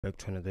Back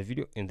to another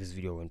video. In this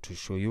video I want to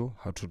show you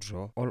how to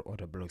draw all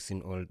order blocks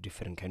in all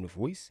different kind of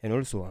ways, and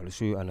also I'll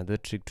show you another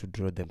trick to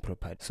draw them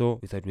properly. So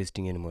without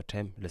wasting any more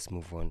time, let's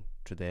move on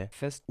to the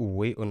first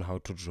way on how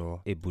to draw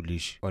a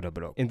bullish order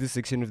block. In this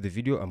section of the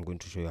video, I'm going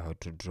to show you how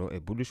to draw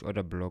a bullish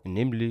order block,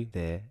 namely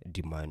the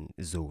demand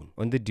zone.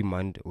 On the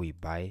demand we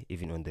buy,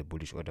 even on the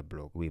bullish order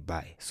block we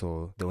buy.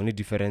 So the only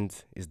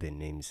difference is the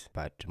names,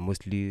 but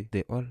mostly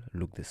they all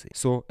look the same.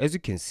 So as you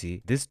can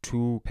see, these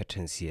two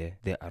patterns here,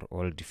 they are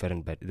all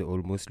different, but they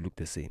almost look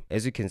the same.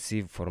 As you can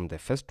see from the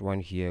first one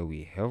here,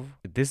 we have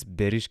this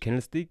bearish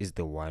candlestick is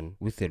the one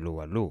with a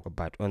lower low,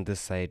 but on the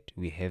side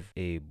we have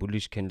a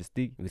bullish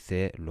candlestick with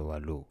a lower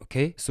low.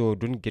 Okay, so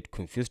don't get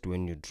confused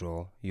when you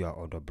draw your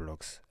order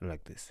blocks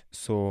like this.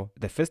 So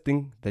the first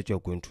thing that you're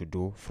going to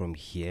do from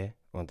here,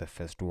 on the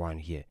first one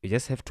here, you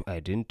just have to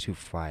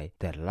identify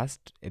the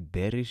last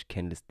bearish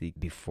candlestick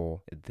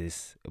before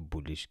this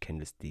bullish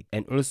candlestick,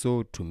 and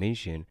also to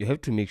mention, you have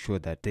to make sure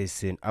that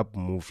there's an up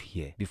move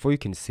here before you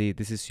can say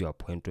this is your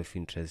point of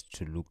interest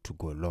to look to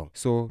go long.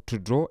 So to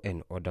draw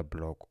an order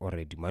block or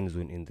a demand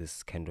zone in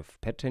this kind of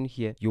pattern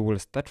here, you will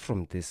start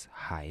from this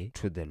high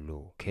to the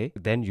low. Okay,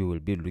 then you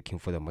will be looking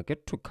for the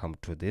market to come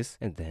to this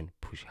and then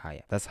push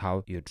higher. That's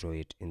how you draw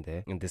it in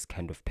this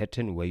kind of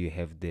pattern, where you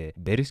have the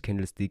bearish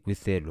candlestick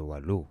with a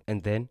lower low,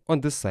 and then on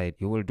this side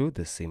you will do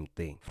the same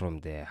thing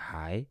from the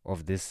high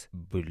of this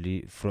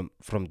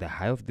from the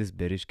high of this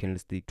bearish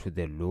candlestick to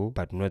the low,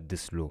 but not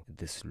this low,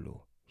 this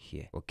low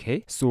here.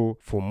 Okay, so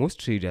for most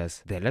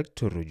traders, they like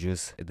to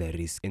reduce the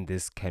risk in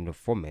this kind of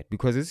format,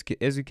 because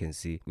as you can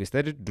see, we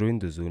started drawing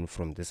the zone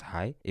from this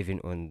high.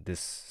 Even on this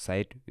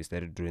side we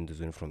started drawing the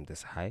zone from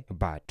this high,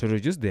 but to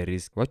reduce the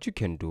risk, what you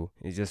can do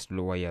is just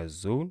lower your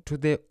zone to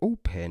the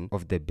open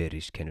of the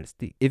bearish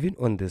candlestick. Even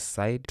on this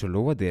side, to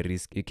lower the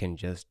risk, you can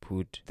just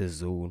put the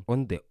zone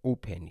on the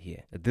open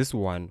here. This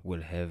one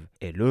will have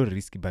a low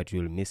risk, but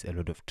you'll miss a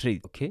lot of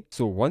trades. Okay,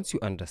 so once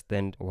you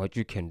understand what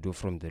you can do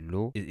from the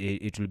low,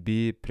 it will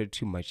be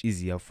pretty much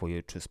easier for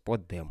you to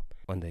spot them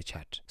on the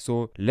chart.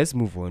 So let's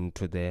move on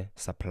to the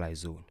supply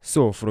zone.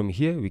 So from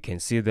here we can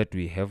see that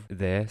we have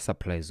the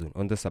supply zone.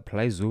 On the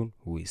supply zone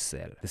we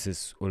sell. This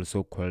is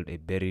also called a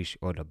bearish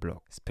order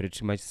block. It's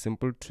pretty much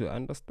simple to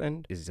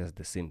understand. It's just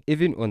the same.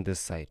 Even on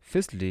this side,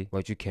 firstly,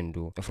 what you can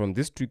do from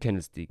this two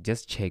candlestick,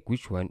 just check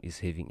which one is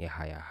having a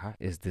higher high.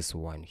 Is this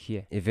one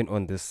here. Even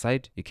on this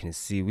side, you can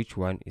see which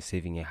one is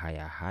having a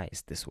higher high.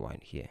 Is this one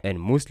here. And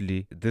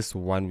mostly this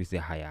one with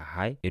a higher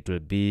high, it will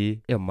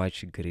be a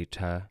much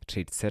greater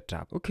trade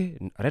setup. Okay,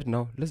 right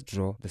now let's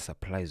draw the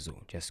supply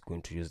zone. Just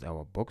going to use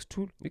our box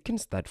tool. We can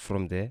start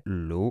from the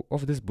low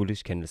of this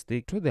bullish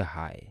candlestick to the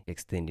high,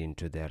 extending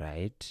to the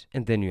right,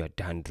 and then you are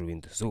done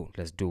drawing the zone.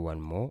 Let's do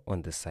one more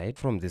on the side,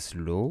 from this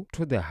low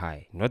to the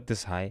high, not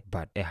this high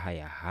but a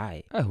higher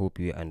high. I hope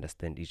you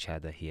understand each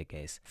other here,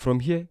 guys. From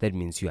here, that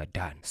means you are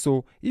done.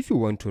 So if you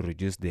want to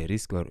reduce the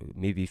risk, or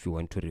maybe if you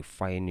want to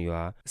refine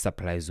your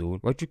supply zone,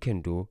 what you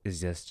can do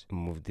is just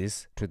move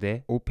this to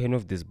the open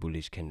of this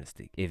bullish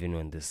candlestick, even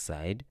on this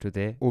side to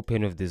the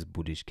open of this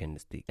bullish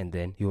candlestick, and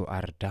then you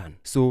are done.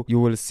 So you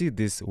will see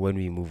this when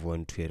we move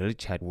on to a real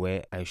chart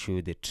where I show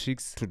you the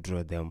tricks to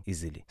draw them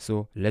easily.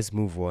 So let's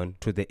move on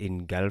to the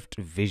engulfed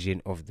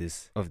version of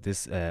this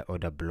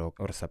order block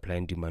or supply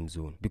and demand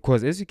zone,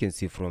 because as you can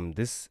see from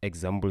this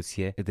examples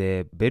here,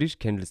 the bearish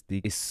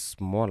candlestick is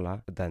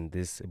smaller than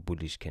this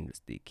bullish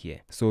candlestick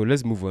here. So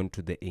let's move on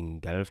to the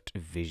engulfed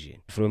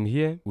version. From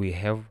here we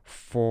have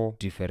 4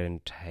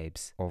 different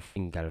types of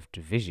engulfed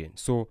version.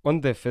 So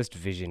on the first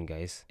version,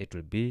 guys, it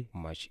will be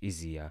much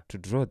easier to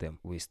draw them.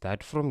 We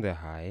start from the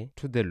high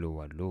to the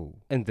lower low,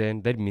 and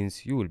then that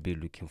means you will be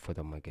looking for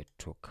the market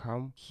to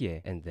come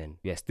here, and then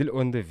we are still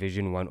on the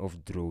version 1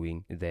 of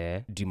drawing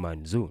the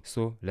demand zone.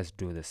 So let's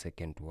do the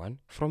second one,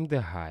 from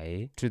the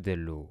high to the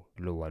low,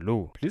 lower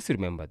low. Please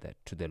remember that,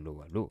 to the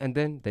lower low, and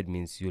then that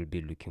means you'll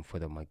be looking for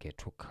the market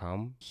to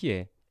come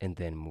here and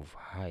then move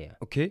higher.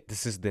 Okay,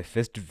 this is the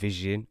first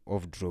version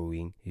of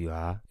drawing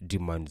your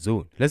demand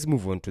zone. Let's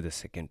move on to the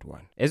second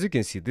one. As you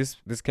can see, this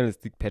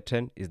candlestick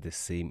pattern is the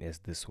same as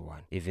this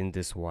one. Even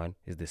this one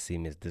is the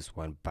same as this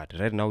one, but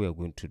right now we are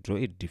going to draw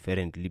it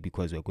differently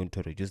because we are going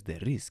to reduce the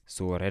risk.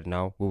 So right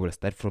now we will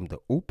start from the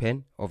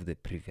open of the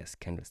previous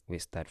candlestick. We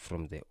start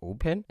from the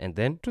open and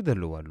then to the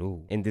lower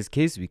low. In this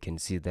case, we can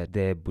see that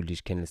the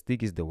bullish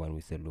candlestick is the one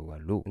with the lower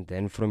low, and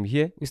then from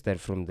here we start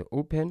from the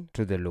open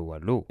to the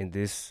lower low. In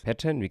this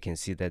pattern we can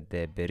see that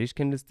the bearish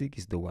candlestick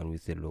is the one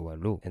with the lower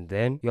low, and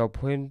then your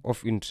point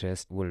of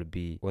interest will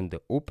be on the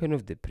open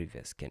of the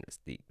previous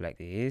candlestick, like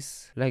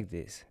this, like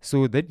this.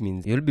 So that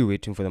means you'll be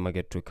waiting for the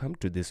market to come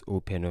to this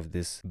open of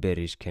this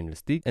bearish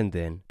candlestick and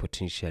then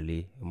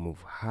potentially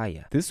move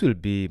higher. This will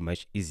be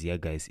much easier,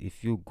 guys,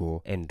 if you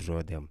go and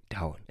draw them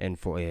down. And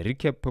for a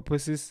recap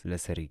purposes,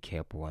 let's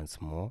recap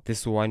once more.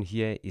 This one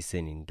here is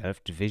an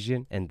engulfed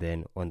version, and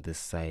then on the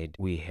side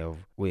we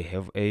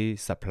have a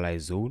supply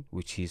zone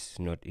which is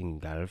not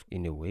engulfed engulfed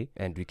in a way,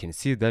 and we can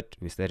see that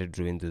we started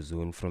drawing the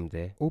zone from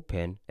the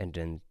open and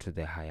then to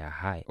the higher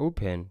high,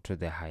 open to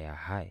the higher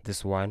high,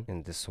 this one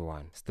and this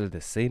one, still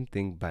the same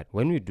thing. But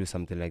when we do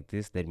something like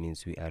this, that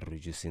means we are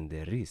reducing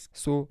the risk.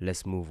 So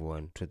let's move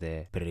on to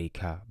the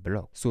breaker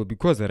block. So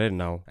because right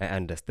now I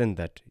understand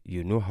that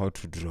you know how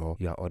to draw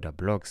your order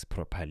blocks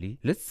properly,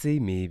 let's say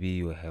maybe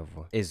you have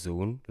a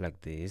zone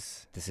like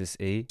this. This is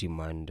a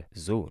demand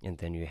zone, and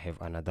then you have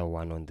another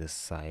one on this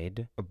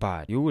side,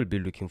 but you will be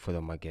looking for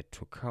the market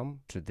to come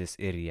to this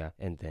area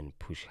and then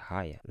push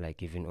higher.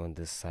 Like even on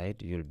this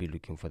side, you'll be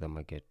looking for the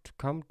market to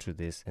come to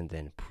this and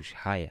then push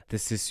higher.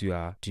 This is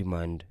your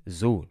demand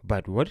zone.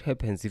 But what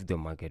happens if the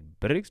market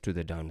breaks to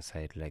the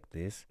downside like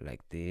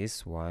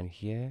this one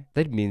here?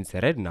 That means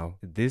right now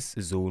this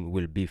zone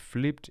will be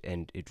flipped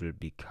and it will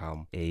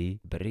become a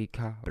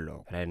breaker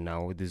block. Right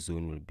now this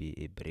zone will be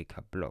a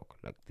breaker block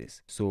like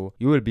this. So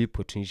you will be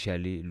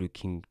potentially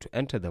looking to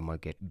enter the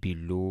market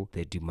below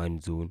the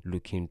demand zone,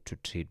 looking to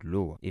trade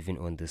lower. Even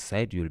on the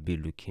side, you'll be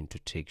looking to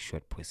take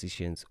short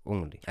positions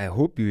only. I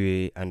hope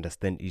you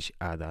understand each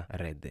other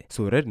right there.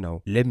 So right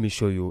now, let me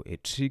show you a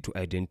trick to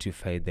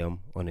identify them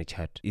on a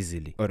chart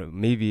easily. Or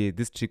maybe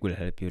this trick will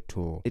help you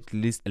to at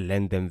least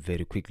learn them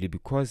very quickly,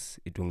 because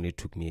it only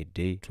took me a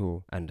day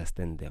to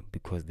understand them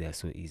because they are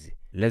so easy.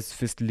 Let's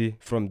firstly,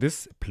 from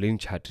this plain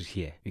chart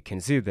here, we can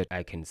see that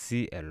I can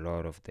see a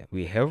lot of them.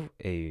 We have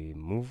a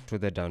move to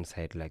the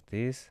downside like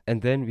this,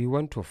 and then we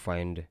want to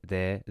find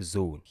the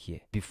zone here.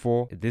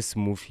 Before this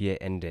move here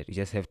ended, you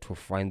just have to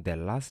find the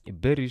last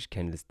bearish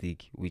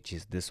candlestick, which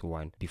is this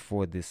one,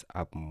 before this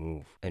up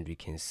move. And we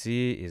can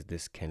see is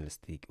this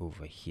candlestick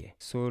over here.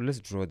 So let's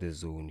draw the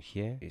zone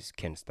here. It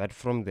can start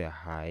from the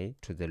high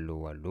to the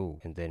lower low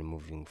and then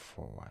moving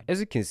forward. As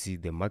you can see,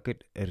 the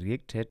market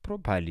reacted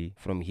properly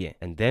from here,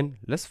 and then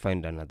let's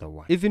find another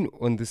one. Even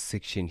on this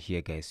section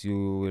here, guys,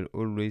 you will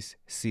always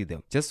see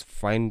them. Just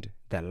find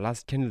the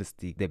last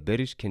candlestick, the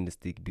bearish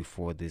candlestick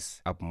before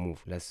this up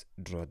move. Let's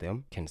draw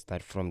them. Can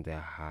start from the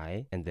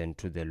high and then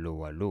to the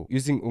lower low,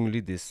 using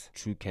only this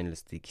two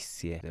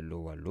candlesticks here. The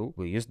lower low,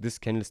 we use this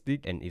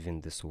candlestick and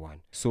even this one.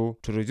 So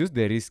to reduce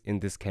the risk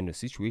in this kind of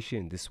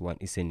situation, this one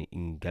is an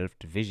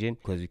engulfed version,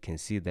 because you can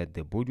see that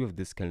the body of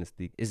this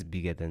candlestick is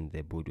bigger than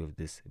the body of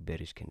this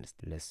bearish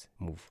candlestick. Let's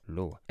move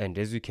lower, and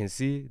as you can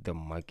see, the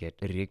market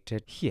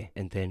reacted here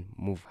and then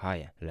move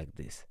higher like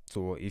this.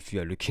 So if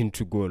you are looking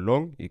to go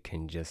long, you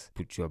can just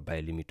put your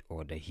buy limit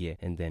order here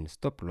and then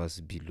stop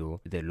loss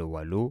below the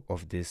lower low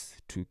of these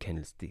two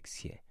candlesticks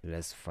here.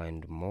 Let's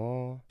find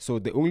more. So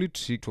the only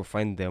trick to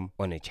find them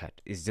on a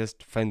chart is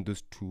just find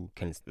those two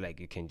candlesticks. Like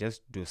you can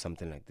just do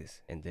something like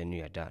this and then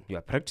you are done. You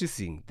are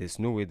practicing. There's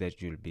no way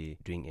that you'll be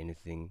doing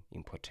anything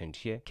important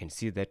here. You can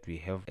see that we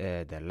have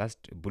the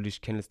last bullish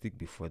candlestick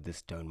before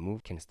this down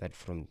move. Can start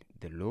from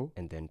the low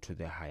and then to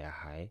the higher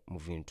high,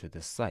 moving to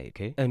the side.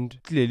 Okay, and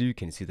clearly you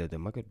can see that the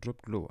market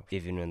dropped lower.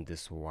 Even on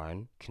this one,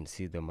 you can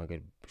see the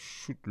market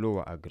shoot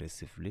lower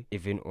aggressively.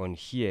 Even on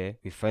here,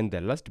 we find the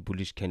last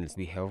bullish candlestick.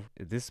 We have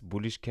this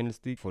bullish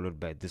candlestick followed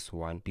by this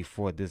one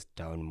before this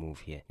down move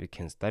here. We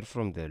can start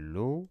from the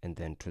low and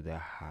then to the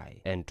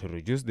high, and to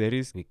reduce the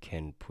risk, we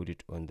can put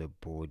it on the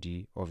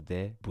body of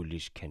the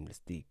bullish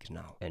candlestick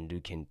now, and you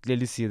can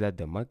clearly see that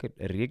the market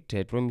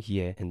reacted from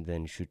here and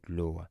then shoot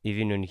lower.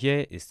 Even on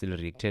here, it still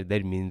reacted.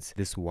 That means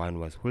this one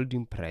was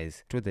holding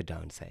price to the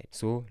downside.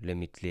 So let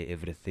me clear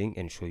everything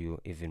and show you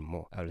even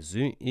more. I'll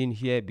zoom in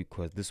here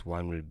because this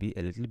one will be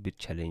a little bit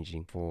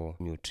challenging for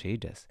new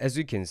traders. As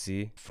you can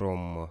see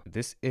from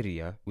this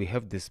area, we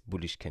have this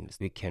bullish candle.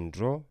 We can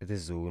draw the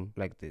zone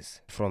like this.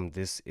 From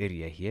this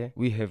area here,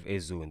 we have a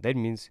zone. That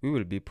means we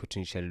will be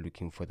potentially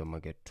looking for the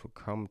market to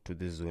come to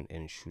the zone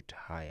and shoot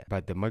higher.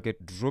 But the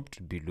market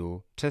dropped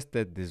below,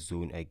 tested the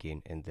zone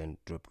again, and then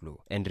dropped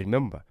low. And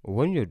remember,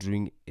 when you're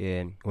drawing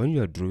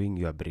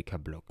your breaker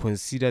block,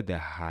 consider the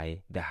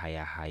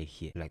higher high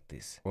here like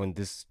this. On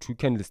this two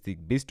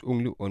candlestick, based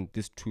only on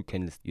this two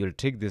candlestick, you'll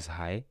take this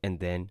high and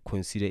then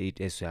consider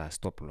it as your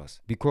stop loss.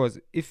 Because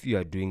if you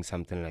are doing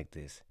something like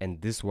this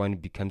and this one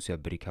becomes your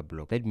breaker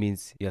block, that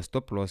means your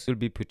stop loss will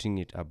be putting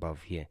it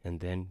above here, and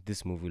then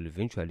this move will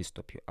eventually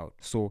stop you out.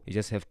 So you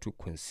just have to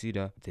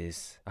consider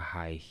this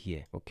high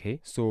here.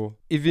 Okay, so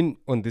even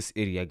on this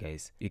area,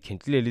 guys, you can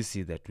clearly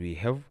see that we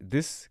have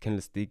this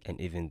candlestick and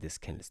even this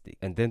candlestick,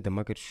 and then the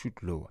market shoot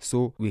lower.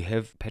 So we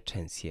have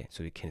patterns here,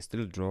 so we can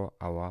still draw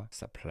our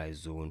supply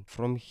zone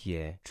from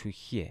here to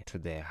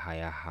the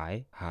higher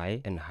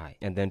high and high.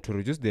 And then to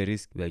reduce the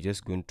risk, we are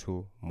just going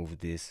to move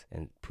this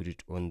and put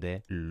it on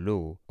the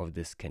low of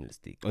this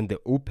candlestick, on the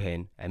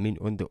open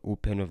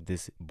of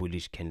this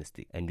bullish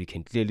candlestick. And we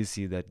can clearly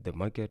see that the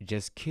market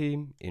just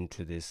came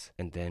into this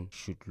and then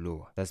shoot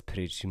lower. That's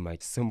pretty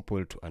much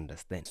simple to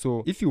understand.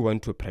 So if you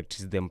want to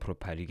practice them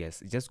properly,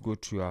 guys, just go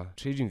to your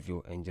trading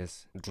view and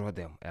just draw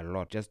them a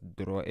lot. Just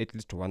draw at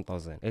least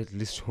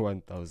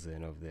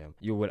 1,000 of them.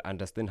 You will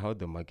understand how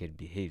the market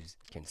behaves.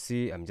 You can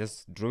see I'm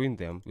just drawing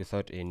them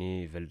without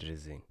any valid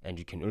reason. And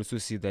you can also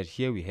see that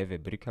here we have a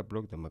breaker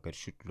block, the market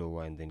shoot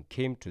lower and then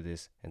came to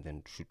this and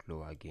then shoot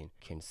lower again.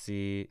 You can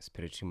see it's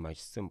pretty much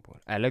simple.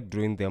 I like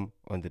drawing them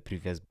on the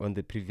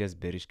previous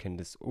bearish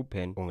candles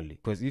open only,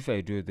 because if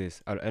I do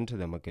this, I'll enter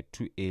the market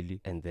too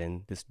early and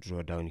then this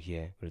drawdown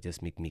here will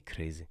just make me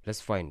crazy.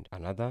 Let's find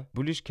another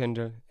bullish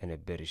candle and a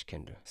bearish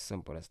candle.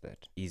 Simple as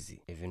that.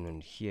 Easy. Even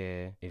on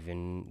here,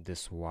 even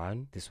this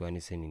one is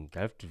an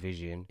engulfed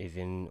vision.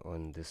 Even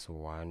on this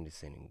one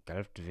is an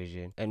engulfed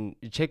vision. And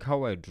check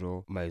how I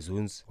draw my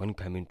zones when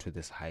coming to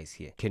this highs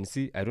here. You can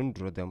see I don't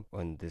draw them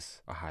on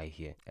this high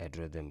here. I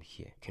draw them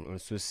here. You can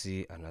also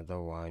see another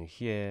one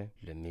here.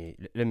 Let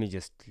me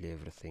just clear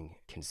everything.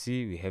 You can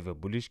see we have a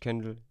bullish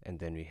candle and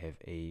then we have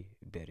a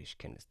bearish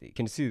candlestick. You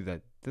can see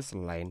that this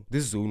line,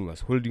 this zone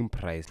was holding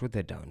price to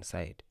the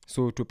downside.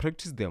 So to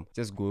practice them,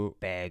 just go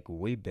back,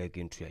 way back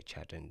into your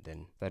chart and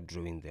then start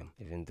drawing them.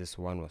 Even this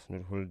one was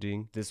not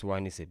holding. This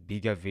one is a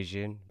bigger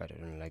vision, but I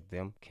don't like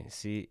them. You can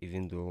see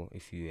even though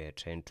if you are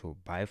trying to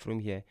buy from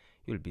here,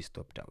 you'll be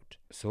stopped out.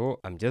 So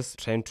I'm just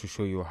trying to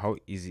show you how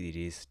easy it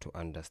is to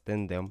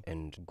understand them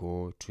and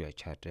go to your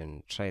chart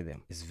and try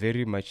them. It's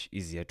very much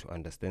easier to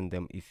understand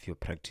them if you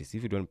practice.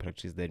 If you don't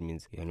practice, that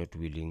means you're not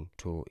willing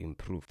to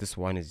improve. This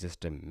one is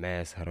just a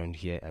mess around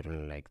here. I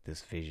don't like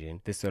this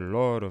vision. There's a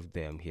lot of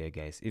them here,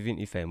 guys. Even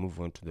if I move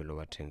on to the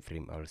lower time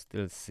frame, I'll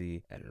still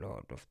see a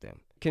lot of them.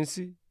 You can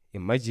see,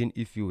 imagine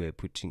if you were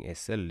putting a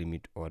sell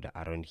limit order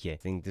around here. I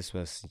think this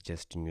was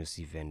just a news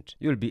event.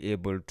 You'll be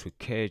able to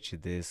catch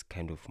this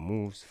kind of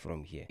moves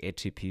from here.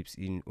 80 pips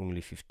in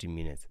only 50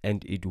 minutes.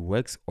 And it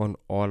works on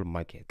all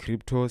markets.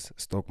 Cryptos,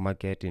 stock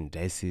market,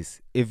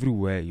 indices,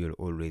 everywhere you'll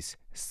always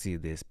see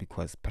this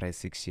because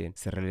price action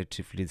is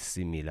relatively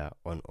similar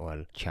on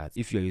all charts.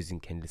 If you're using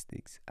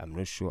candlesticks, I'm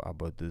not sure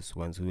about those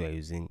ones who are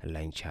using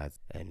line charts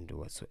and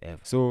whatsoever.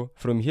 So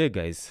from here,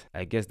 guys,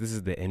 I guess this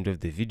is the end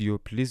of the video.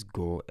 Please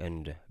go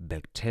and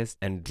backtest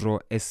and draw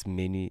as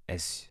many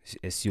as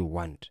you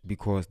want,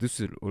 because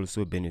this will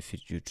also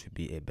benefit you to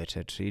be a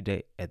better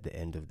trader at the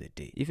end of the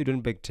day. If you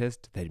don't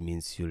backtest, that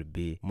means you'll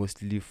be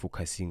mostly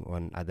focusing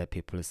on other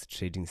people's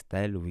trading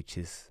style, which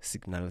is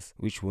signals,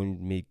 which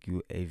won't make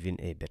you even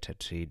a better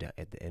trader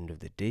at the end of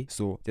the day.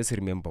 So just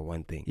remember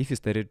one thing: if you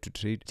started to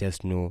trade,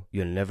 just know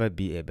you'll never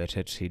be a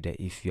better trader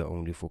if you're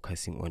only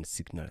focusing on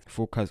signals.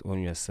 Focus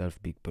on yourself,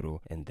 big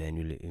bro, and then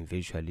you'll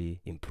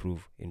eventually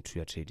improve into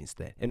your trading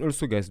style. And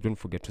also, guys, don't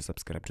forget to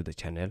subscribe to the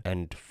channel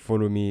and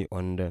follow me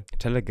on the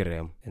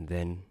Telegram, and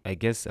then I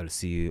guess I'll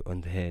see you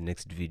on the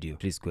next video.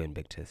 Please go and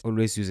backtest.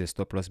 Always use a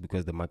stop loss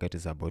because the market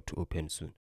is about to open soon.